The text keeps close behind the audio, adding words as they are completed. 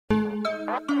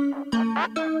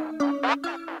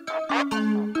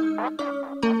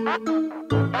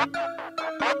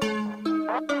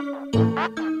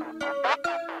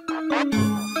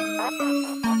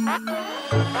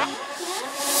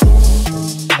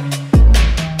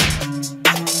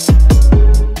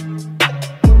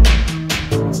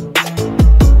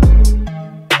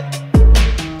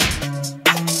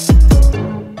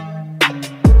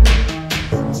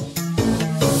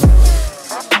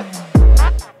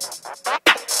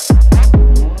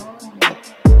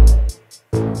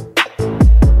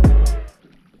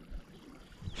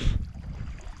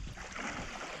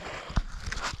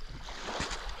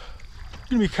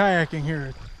Gonna be kayaking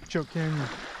here at Choke Canyon.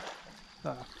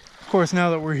 Of course, now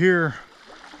that we're here,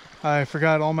 I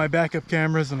forgot all my backup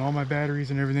cameras and all my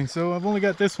batteries and everything, so I've only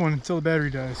got this one until the battery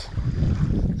dies.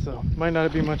 So might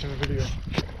not be much of a video,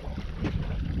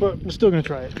 but we're still gonna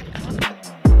try it.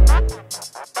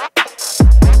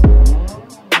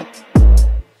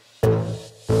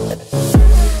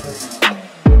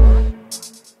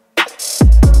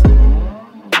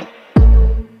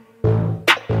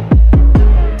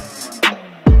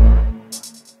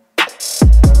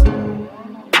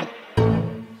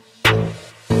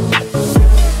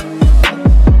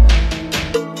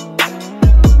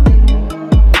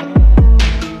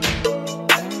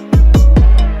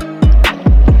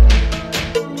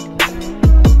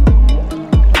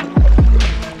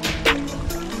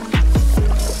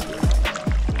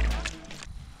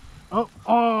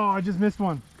 Oh, I just missed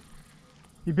one.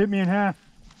 He bit me in half.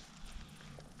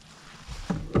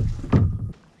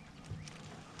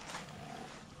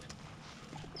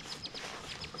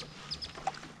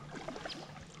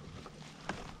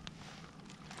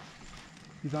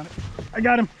 He's on it. I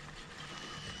got him.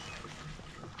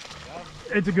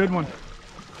 It's a good one.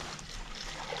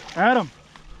 Adam.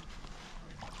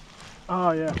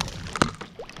 Oh, yeah.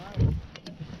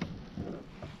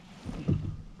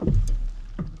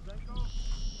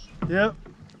 Yep.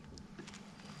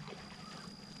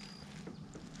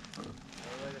 It's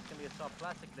gonna be a soft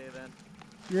plastic day then.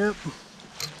 Yep.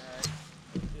 Alright.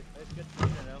 It's good to see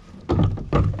you know.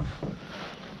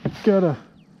 It's got a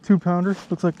 2-pounder.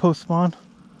 Looks like post spawn.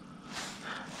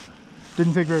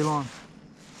 Didn't take very long.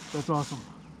 That's awesome.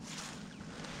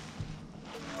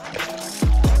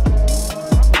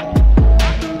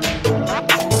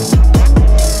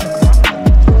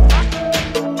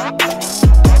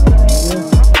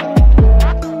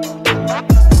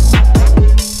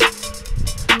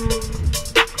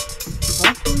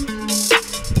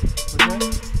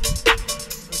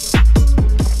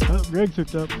 Greg's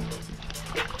hooked up.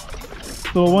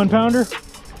 Little 1-pounder.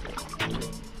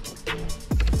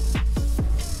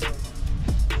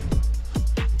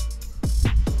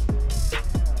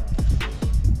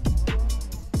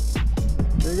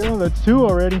 There you go, that's 2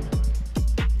 already.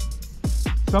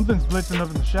 Something's blitzing up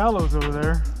in the shallows over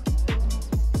there.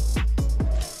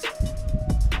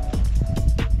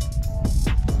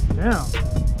 Damn,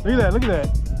 look at that, look at that.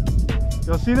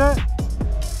 Y'all see that?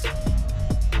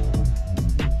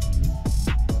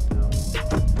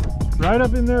 Right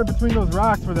up in there between those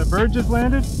rocks where that bird just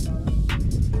landed.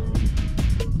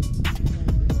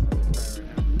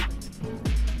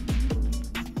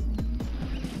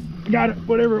 Got it,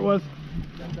 whatever it was.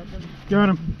 Got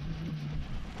him.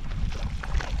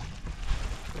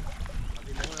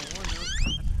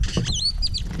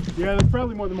 Yeah, there's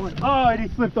probably more than one. Oh, and he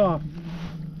slipped off.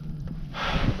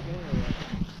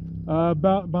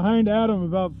 About behind Adam,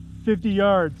 about 50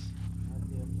 yards.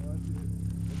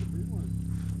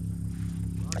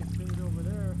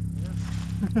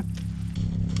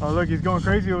 Oh look, he's going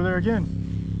crazy over there again.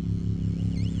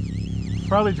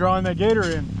 Probably drawing that gator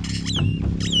in.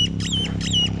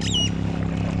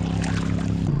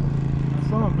 I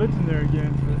saw him blitzing there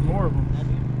again, so there's more of them. That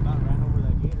dude about ran over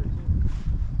that gator too.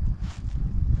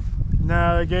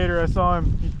 Nah, that gator, I saw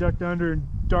him. He ducked under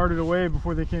and darted away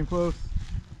before they came close.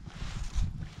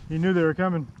 He knew they were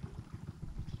coming.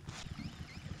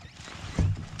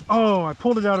 Oh, I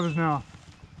pulled it out of his mouth.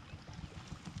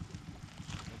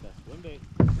 Swim bait.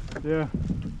 Yeah.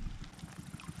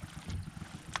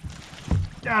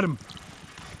 Got him.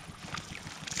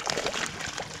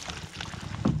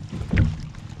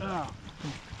 Oh.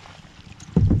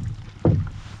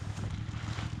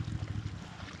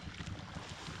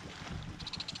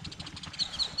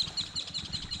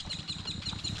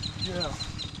 Yeah.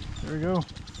 There we go.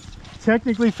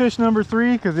 Technically fish number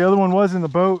 3 because the other one was in the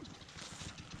boat.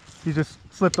 He just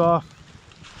slipped off.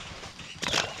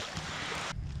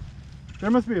 There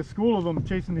must be a school of them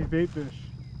chasing these bait fish.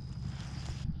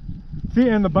 See,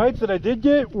 and the bites that I did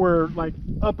get were like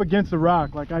up against the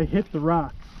rock, like I hit the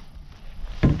rock.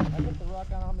 I hit the rock. I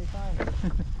don't know how many times.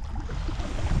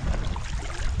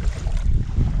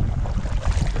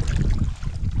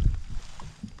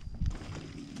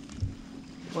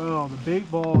 Well, the bait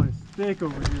ball is thick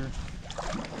over here.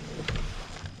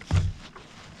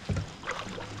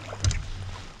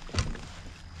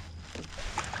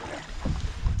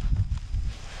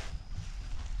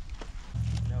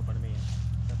 No, but I mean,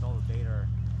 that's all the bait are,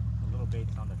 the little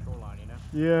baits on the shoreline, you know?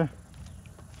 Yeah.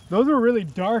 Those are really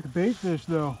dark bait fish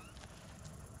though.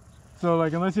 So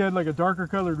like unless you had like a darker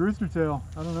colored rooster tail,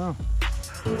 I don't know.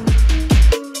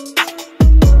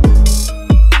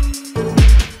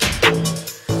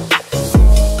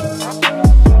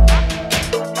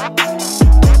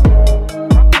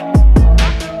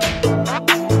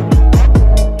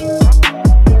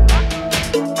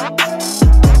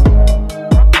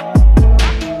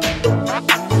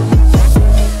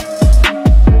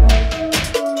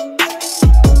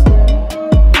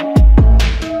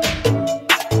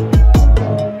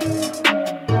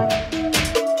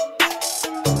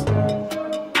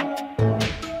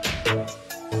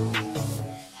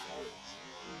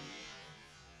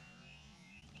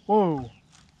 Whoa.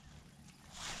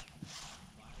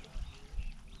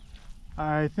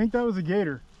 I think that was a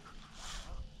gator.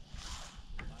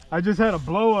 I just had a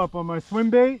blow up on my swim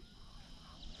bait.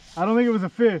 I don't think it was a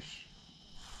fish.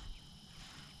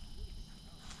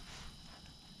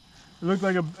 It looked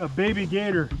like a baby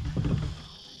gator.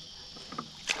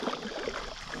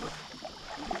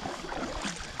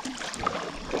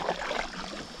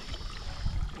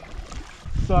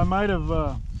 So I might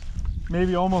have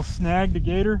maybe almost snagged a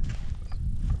gator.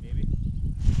 Maybe.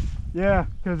 Yeah,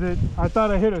 because I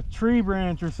thought I hit a tree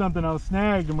branch or something. I was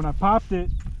snagged, and when I popped it,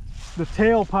 the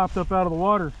tail popped up out of the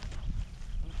water.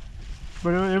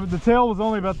 But the tail was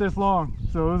only about this long,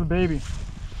 so it was a baby.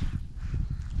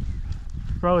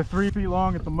 Probably 3 feet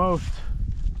long at the most.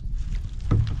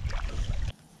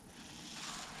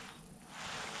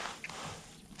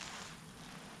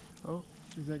 Oh,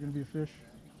 is that going to be a fish?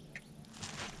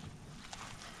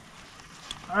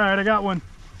 All right, I got one.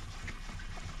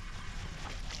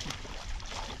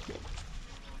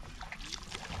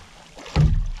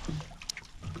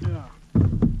 Yeah.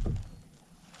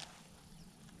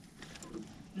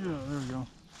 Yeah, there we go.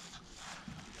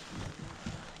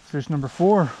 Fish number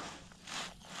 4.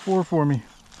 4 for me.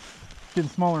 Getting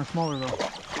smaller and smaller though.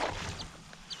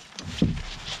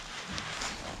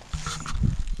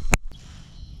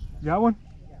 You got one?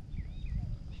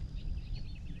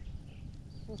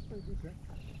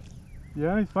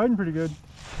 Yeah, he's fighting pretty good.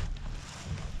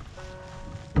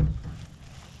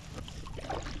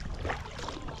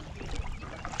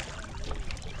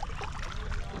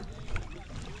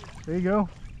 There you go.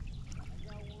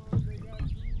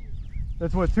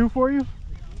 That's what, 2 for you?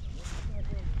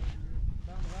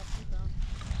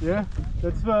 Yeah,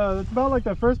 that's about like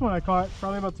that first one I caught.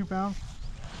 Probably about 2 pounds.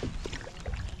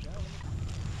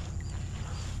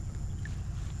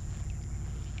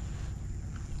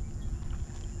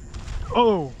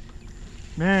 Oh,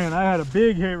 man, I had a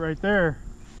big hit right there.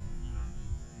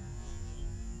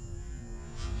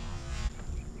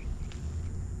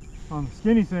 On the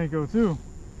skinny Senko too.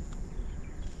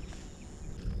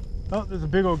 Oh, there's a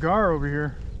big old gar over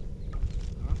here.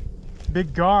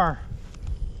 Big gar.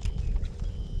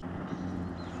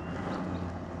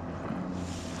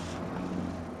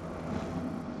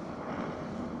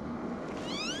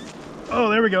 Oh,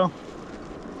 there we go.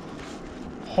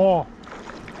 Oh.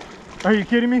 Are you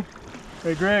kidding me?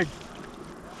 Hey, Greg.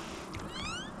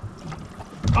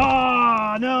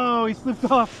 Oh, no, he slipped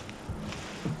off.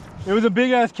 It was a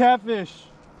big ass catfish.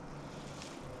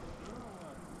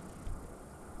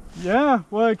 Yeah,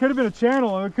 well, it could have been a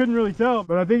channel. I couldn't really tell,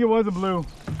 but I think it was a blue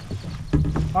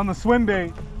on the swim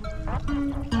bait.